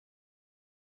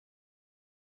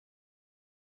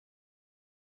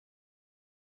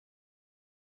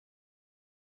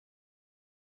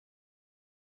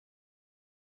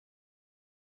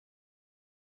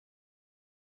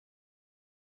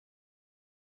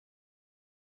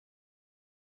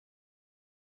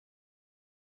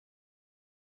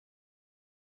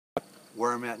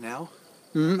Where I'm at now?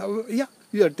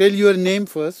 Yeah, tell your name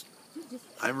first.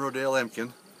 I'm Rodale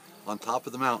Emken, on top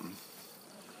of the mountain.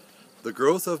 The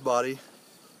growth of body,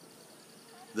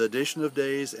 the addition of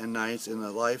days and nights in the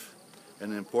life,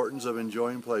 and the importance of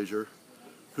enjoying pleasure.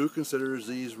 Who considers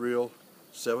these real?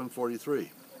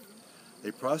 743.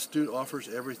 A prostitute offers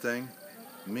everything,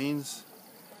 means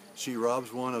she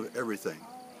robs one of everything.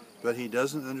 But he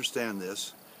doesn't understand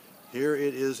this. Here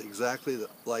it is exactly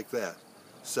like that.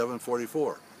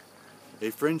 744.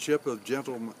 A friendship of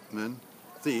gentleman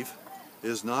thief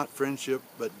is not friendship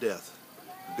but death.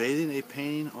 Bathing a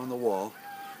painting on the wall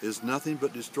is nothing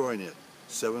but destroying it.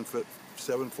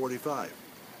 745.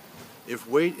 If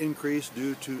weight increase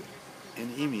due to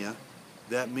anemia,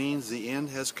 that means the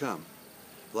end has come.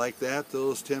 Like that,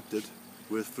 those tempted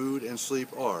with food and sleep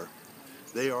are.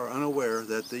 They are unaware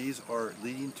that these are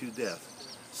leading to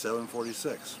death.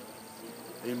 746.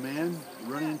 A man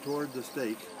running toward the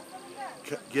stake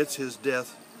gets his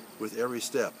death with every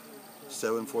step.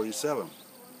 747.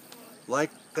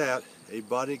 Like that, a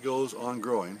body goes on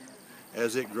growing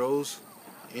as it goes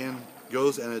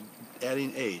and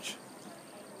adding age,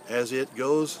 as it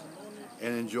goes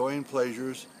and enjoying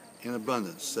pleasures in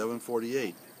abundance.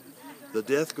 748. The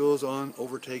death goes on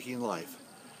overtaking life.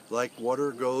 Like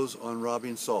water goes on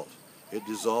robbing salt, it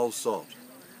dissolves salt.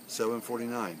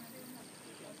 749.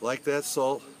 Like that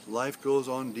salt, life goes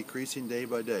on decreasing day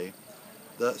by day.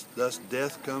 Thus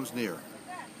death comes near,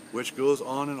 which goes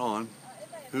on and on.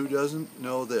 Who doesn't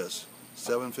know this?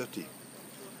 750.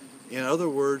 In other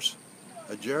words,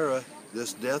 Ajara,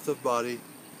 this death of body,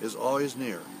 is always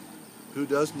near. Who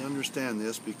doesn't understand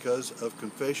this because of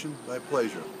confession by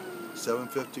pleasure?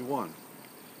 751.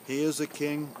 He is the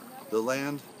king, the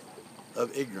land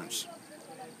of ignorance.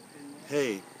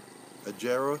 Hey,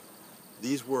 Ajara,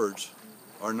 these words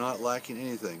are not lacking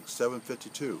anything.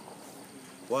 752.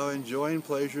 While enjoying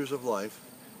pleasures of life,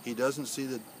 he doesn't see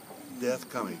the death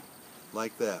coming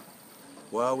like that.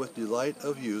 While with delight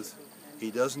of youth, he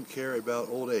doesn't care about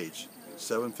old age.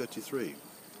 753.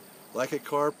 Like a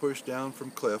car pushed down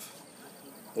from cliff,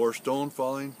 or stone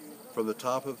falling from the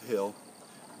top of hill,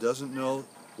 doesn't know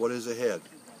what is ahead.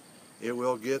 It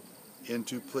will get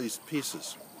into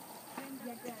pieces.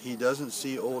 He doesn't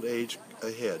see old age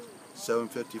ahead.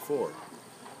 754.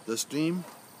 The stream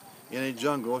in a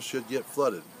jungle should get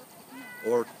flooded,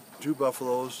 or two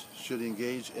buffaloes should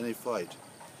engage in a fight.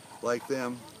 Like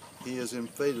them, he is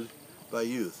inflated by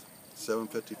youth.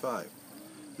 755.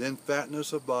 Then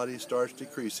fatness of body starts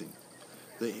decreasing.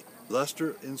 The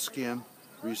luster in skin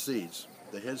recedes.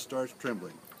 The head starts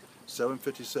trembling.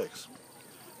 756.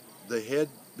 The head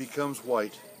becomes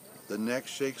white. The neck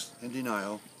shakes in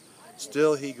denial.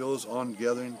 Still he goes on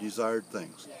gathering desired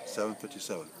things.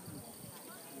 757.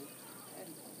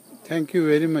 Thank you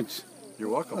very much, You're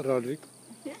welcome. Roderick.